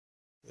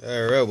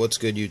Alright, what's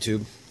good,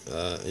 YouTube?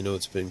 I know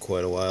it's been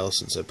quite a while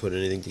since I put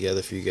anything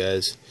together for you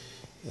guys,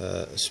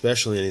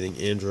 especially anything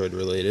Android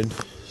related.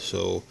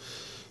 So,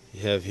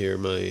 you have here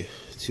my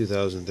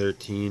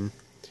 2013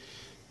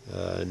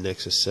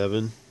 Nexus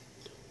 7.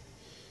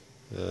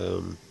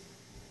 I'm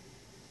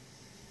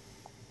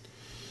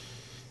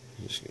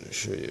just going to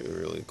show you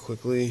really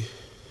quickly.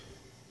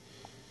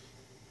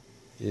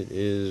 It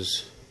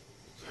is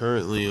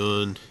currently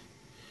on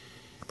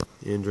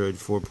Android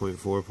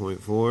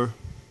 4.4.4.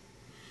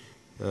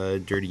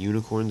 Dirty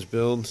Unicorns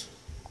build,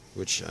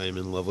 which I am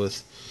in love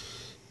with.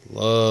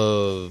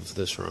 Love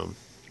this ROM,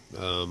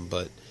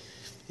 but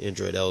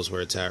Android L is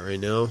where it's at right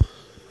now.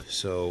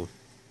 So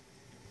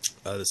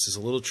this is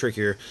a little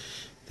trickier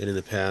than in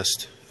the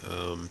past.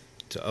 To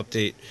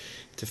update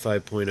to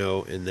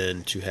 5.0 and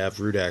then to have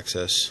root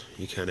access,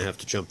 you kind of have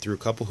to jump through a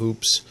couple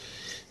hoops.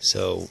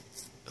 So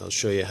I'll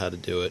show you how to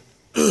do it,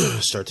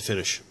 start to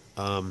finish.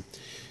 Going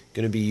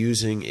to be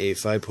using a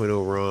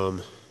 5.0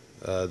 ROM.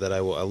 That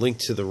I'll link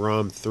to the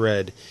ROM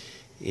thread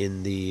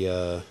in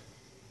the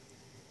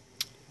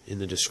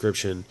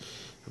description.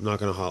 I'm not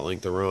going to hot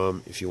link the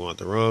ROM. If you want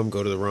the ROM,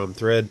 go to the ROM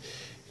thread,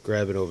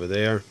 grab it over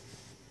there.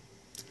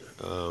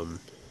 The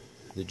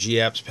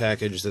GApps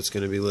package that's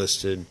going to be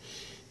listed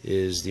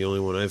is the only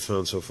one I've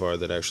found so far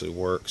that actually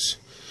works.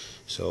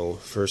 So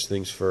first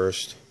things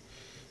first,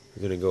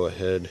 we're going to go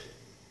ahead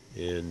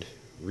and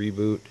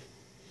reboot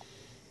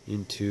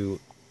into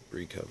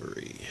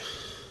recovery.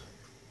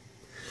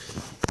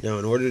 Now,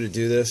 in order to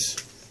do this,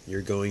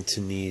 you're going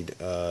to need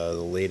the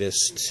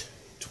latest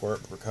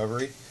twerp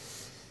recovery,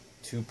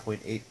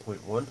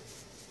 2.8.1.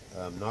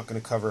 I'm not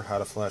going to cover how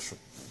to flash,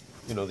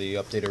 the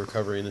updated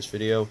recovery in this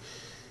video.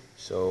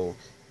 So,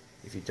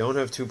 if you don't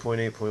have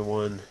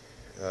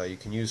 2.8.1, you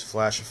can use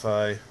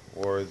Flashify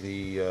or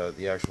the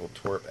actual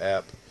twerp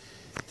app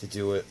to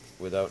do it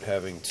without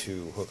having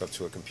to hook up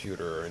to a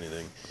computer or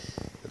anything.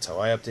 That's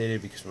how I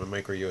updated, because my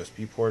micro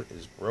USB port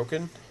is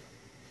broken.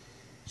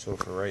 So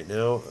for right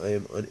now, I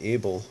am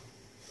unable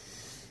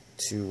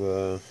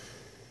to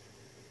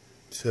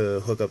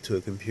hook up to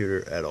a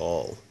computer at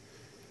all.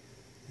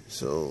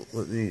 So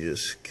let me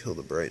just kill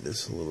the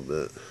brightness a little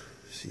bit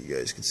so you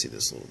guys can see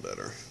this a little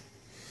better.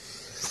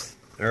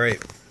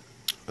 Alright,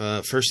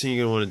 first thing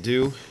you're going to want to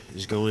do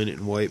is go in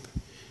and wipe,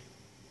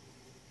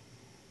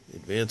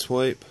 advanced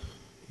wipe.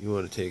 You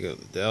want to take out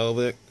the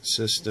Dalvik,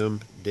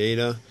 system,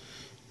 data,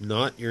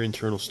 not your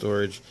internal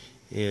storage,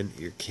 and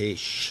your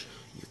cache.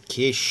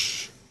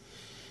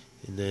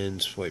 And then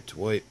swipe to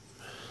wipe.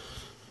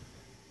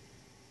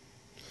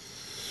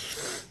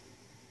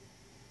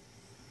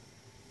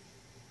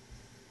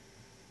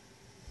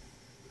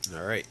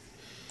 Alright,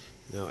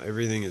 now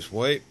everything is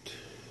wiped.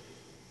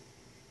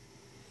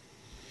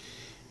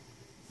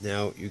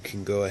 Now you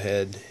can go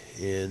ahead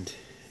and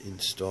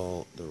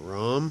install the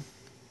ROM.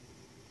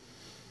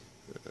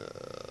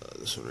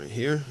 This one right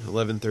here,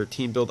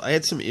 11.13 build. I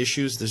had some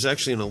issues. There's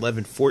actually an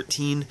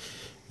 11.14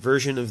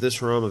 version of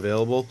this ROM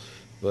available,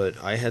 but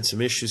I had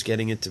some issues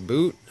getting it to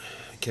boot.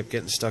 I kept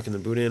getting stuck in the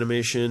boot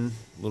animation,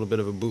 a little bit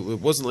of a boot loop.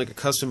 It wasn't like a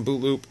custom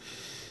boot loop,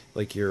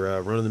 like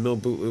your run-of-the-mill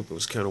boot loop. It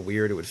was kind of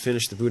weird. It would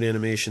finish the boot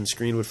animation,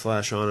 screen would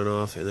flash on and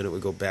off, and then it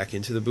would go back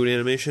into the boot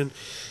animation.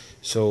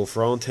 So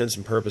for all intents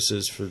and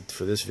purposes,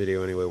 for this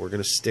video anyway, we're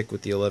going to stick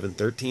with the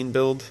 11.13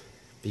 build,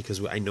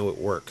 because I know it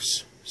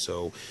works.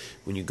 So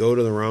when you go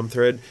to the ROM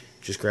thread,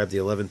 just grab the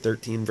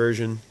 11.13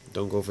 version.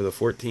 Don't go for the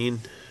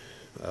 14.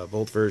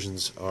 Both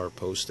versions are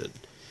posted.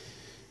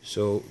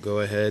 So go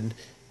ahead.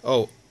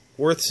 Oh,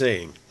 worth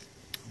saying,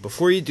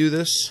 before you do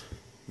this,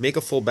 make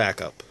a full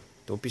backup.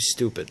 Don't be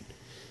stupid.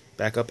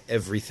 Back up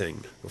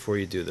everything before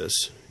you do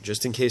this.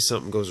 Just in case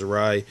something goes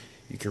awry,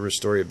 you can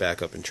restore your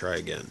backup and try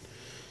again.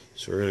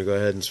 So we're going to go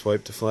ahead and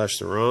swipe to flash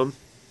the ROM.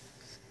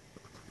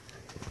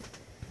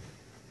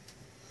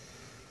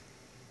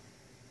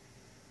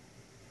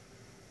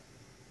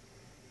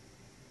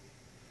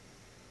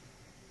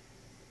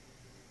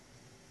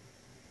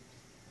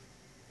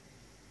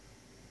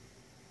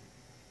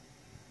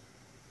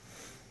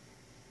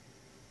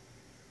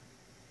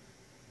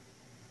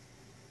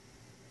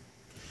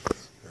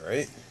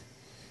 Alright,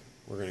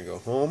 we're going to go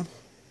home,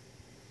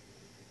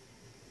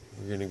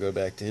 we're going to go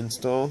back to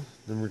install,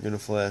 then we're going to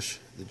flash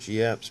the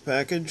GApps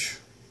package.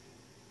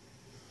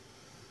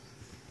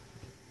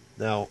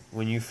 Now,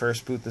 when you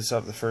first boot this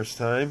up the first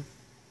time,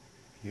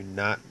 you're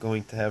not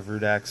going to have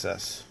root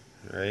access,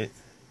 alright?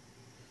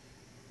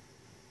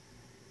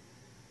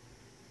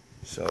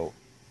 So,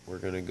 we're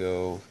going to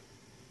go,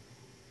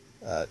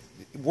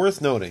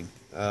 worth noting,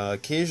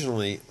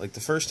 occasionally, like the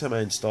first time I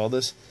installed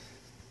this,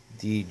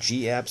 the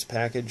GApps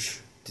package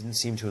didn't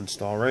seem to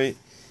install right.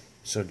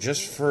 So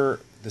just for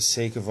the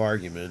sake of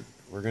argument,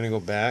 we're going to go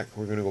back.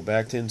 We're going to go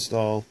back to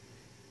install.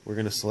 We're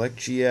going to select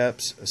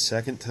GApps a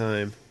second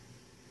time.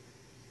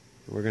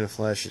 And we're going to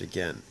flash it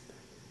again.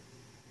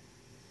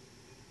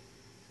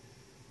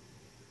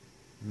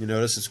 You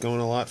notice it's going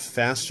a lot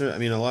faster. I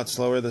mean, a lot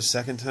slower the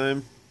second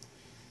time.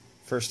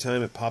 First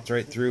time it popped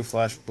right through,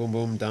 flash, boom,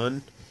 boom,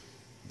 done.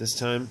 This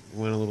time it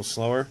went a little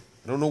slower.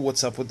 I don't know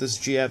what's up with this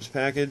GApps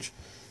package,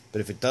 but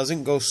if it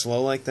doesn't go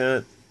slow like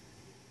that,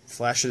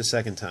 flash it a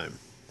second time.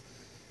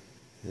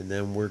 And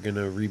then we're going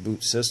to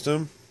reboot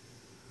system.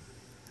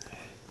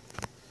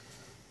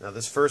 Now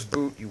this first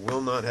boot, you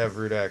will not have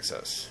root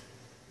access.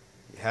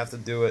 You have to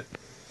do it.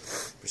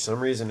 For some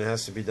reason, it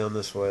has to be done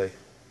this way.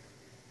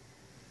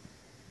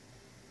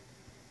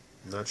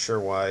 I'm not sure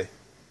why.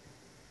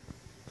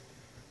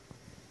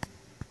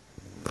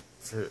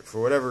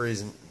 For whatever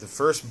reason, the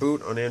first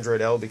boot on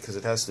Android L, because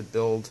it has to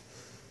build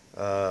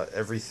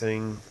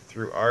everything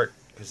through ART,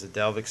 because the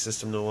Dalvik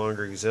system no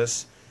longer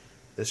exists.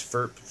 This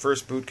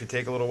first boot could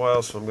take a little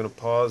while, so I'm going to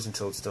pause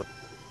until it's done.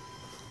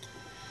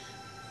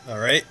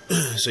 Alright,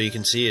 so you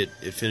can see it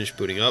finished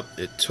booting up.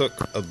 It took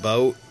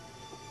about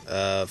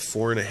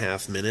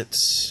 4.5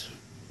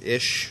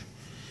 minutes-ish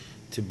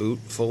to boot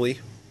fully,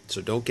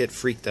 so don't get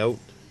freaked out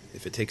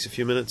if it takes a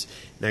few minutes.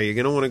 Now you're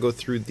going to want to go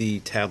through the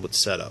tablet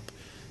setup.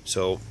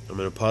 So I'm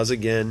going to pause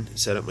again,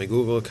 set up my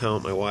Google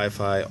account, my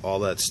Wi-Fi, all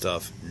that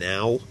stuff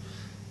now.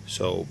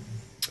 So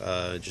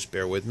just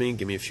bear with me,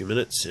 give me a few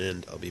minutes,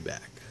 and I'll be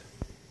back.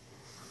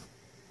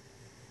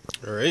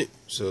 Alright,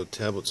 so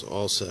tablet's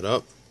all set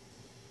up.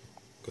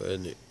 Go ahead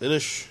and hit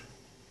finish.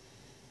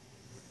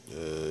 I'm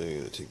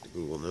going to take the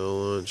Google Now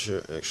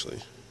launcher. Actually,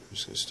 I'm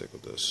just going to stick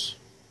with this.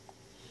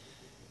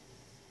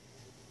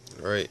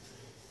 Alright,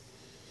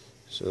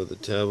 so the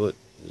tablet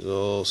is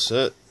all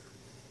set.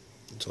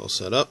 It's all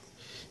set up.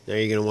 Now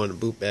you're going to want to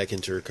boot back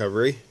into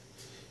recovery.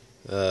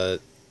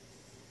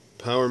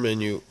 Power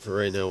menu for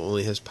right now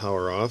only has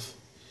power off.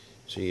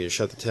 So you're going to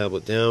shut the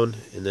tablet down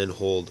and then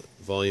hold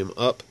volume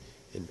up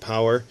and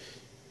power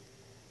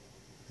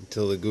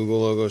until the Google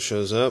logo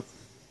shows up.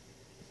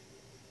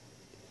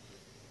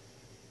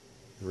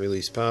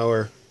 Release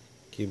power.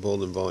 Keep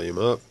holding volume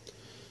up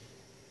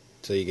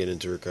until you get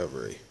into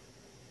recovery.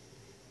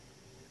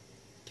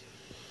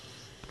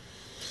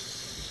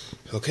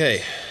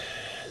 Okay,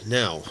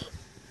 now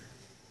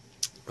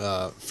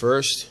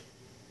first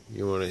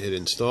you want to hit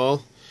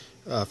install.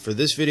 For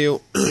this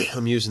video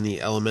I'm using the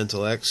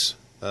ElementalX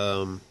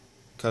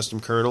custom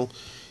kernel.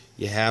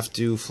 You have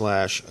to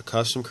flash a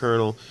custom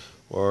kernel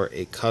or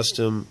a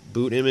custom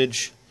boot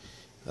image.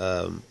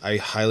 I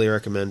highly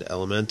recommend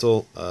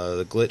Elemental.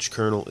 The glitch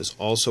kernel is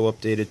also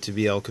updated to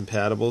be L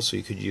compatible, so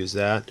you could use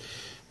that.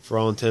 For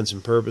all intents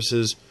and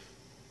purposes,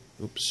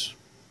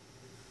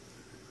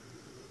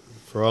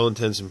 for all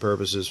intents and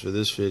purposes for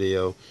this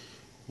video,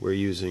 we're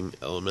using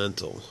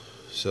Elemental.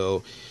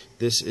 So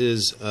this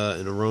is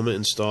an aroma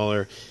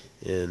installer,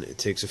 and it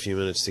takes a few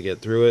minutes to get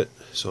through it.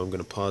 So I'm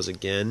going to pause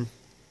again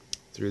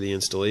through the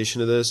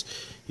installation of this.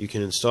 You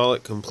can install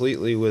it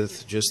completely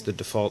with just the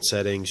default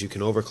settings. You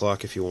can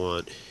overclock if you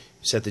want,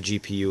 set the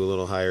GPU a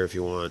little higher if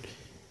you want,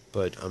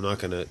 but I'm not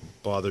going to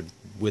bother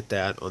with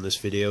that on this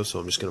video, so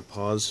I'm just going to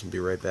pause and be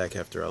right back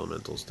after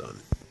Elemental's done.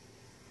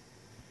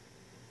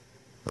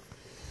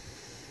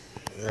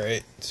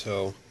 Alright,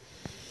 so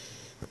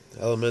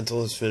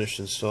Elemental is finished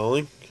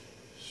installing,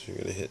 so you're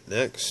going to hit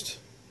next,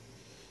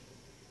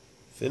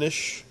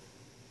 finish.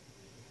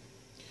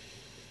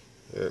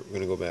 Alright, we're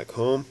going to go back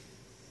home,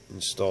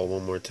 install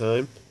one more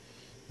time.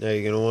 Now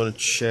you're going to want to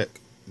check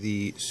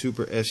the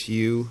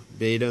SuperSU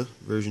beta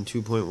version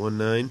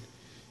 2.19,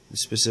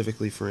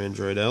 specifically for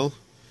Android L. So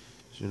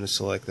you're going to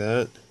select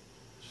that,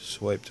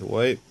 swipe to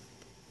wipe.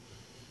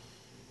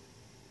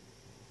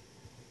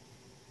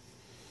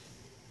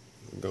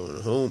 We're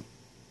going home,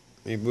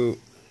 reboot,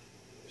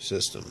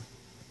 system.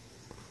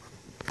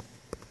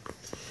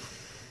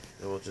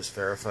 And we'll just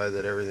verify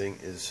that everything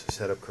is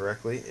set up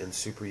correctly and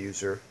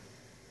SuperUser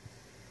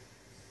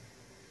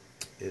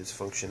is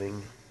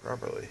functioning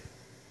properly.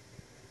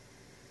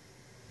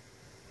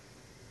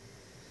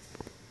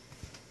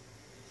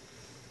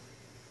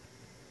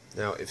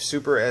 Now, if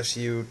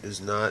SuperSU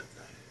does not,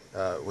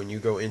 when you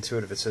go into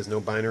it, if it says no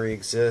binary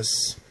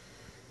exists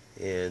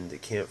and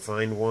it can't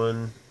find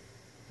one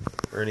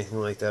or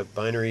anything like that,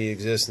 binary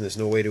exists and there's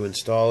no way to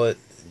install it,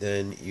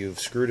 then you've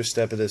screwed a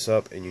step of this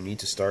up and you need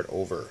to start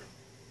over.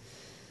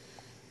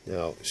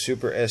 Now,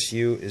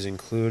 SuperSU is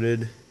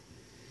included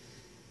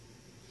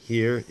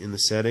here in the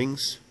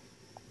settings.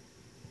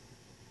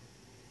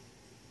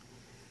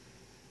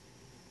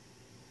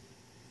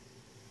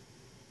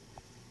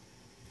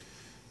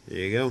 There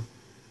you go.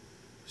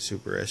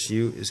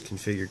 SuperSU is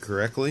configured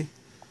correctly.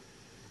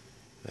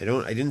 I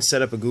didn't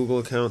set up a Google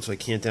account, so I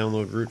can't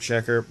download Root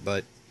Checker,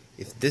 but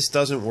if this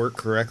doesn't work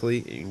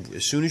correctly,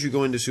 as soon as you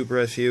go into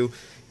SuperSU,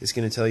 it's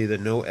going to tell you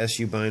that no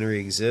SU binary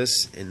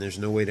exists and there's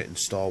no way to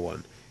install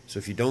one. So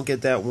if you don't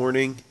get that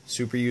warning,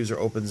 SuperUser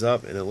opens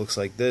up and it looks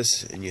like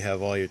this, and you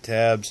have all your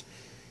tabs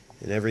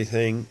and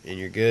everything, and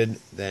you're good,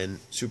 then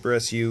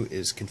SuperSU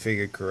is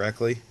configured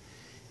correctly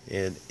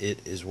and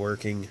it is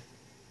working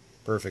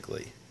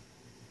perfectly.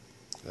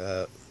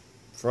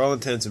 For all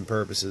intents and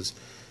purposes,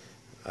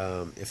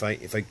 if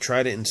I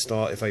try to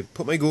install, if I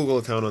put my Google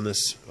account on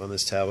this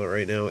tablet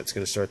right now, it's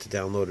going to start to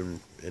download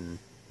and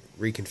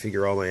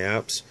reconfigure all my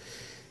apps,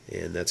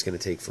 and that's going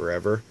to take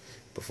forever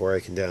before I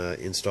can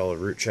install a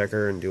root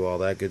checker and do all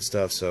that good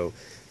stuff. So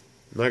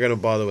I'm not going to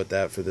bother with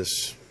that for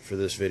this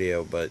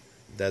video, but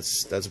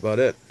that's about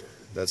it.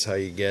 That's how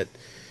you get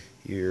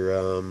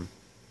your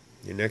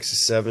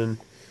Nexus 7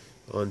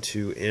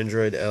 onto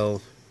Android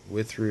L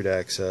with root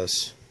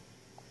access.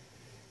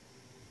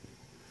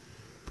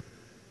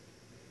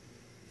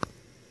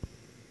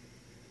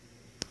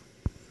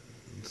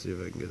 Let's see if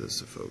I can get this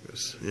to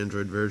focus.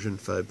 Android version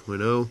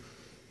 5.0,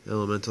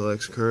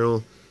 ElementalX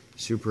kernel,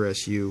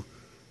 SuperSU,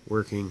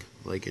 working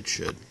like it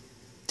should.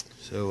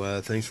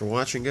 So thanks for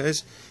watching,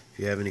 guys. If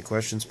you have any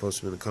questions,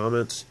 post them in the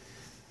comments.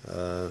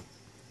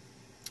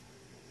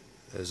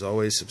 As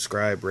always,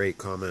 subscribe, rate,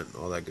 comment,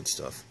 all that good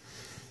stuff.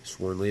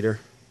 Sworn Leader,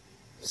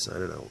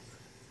 signing out.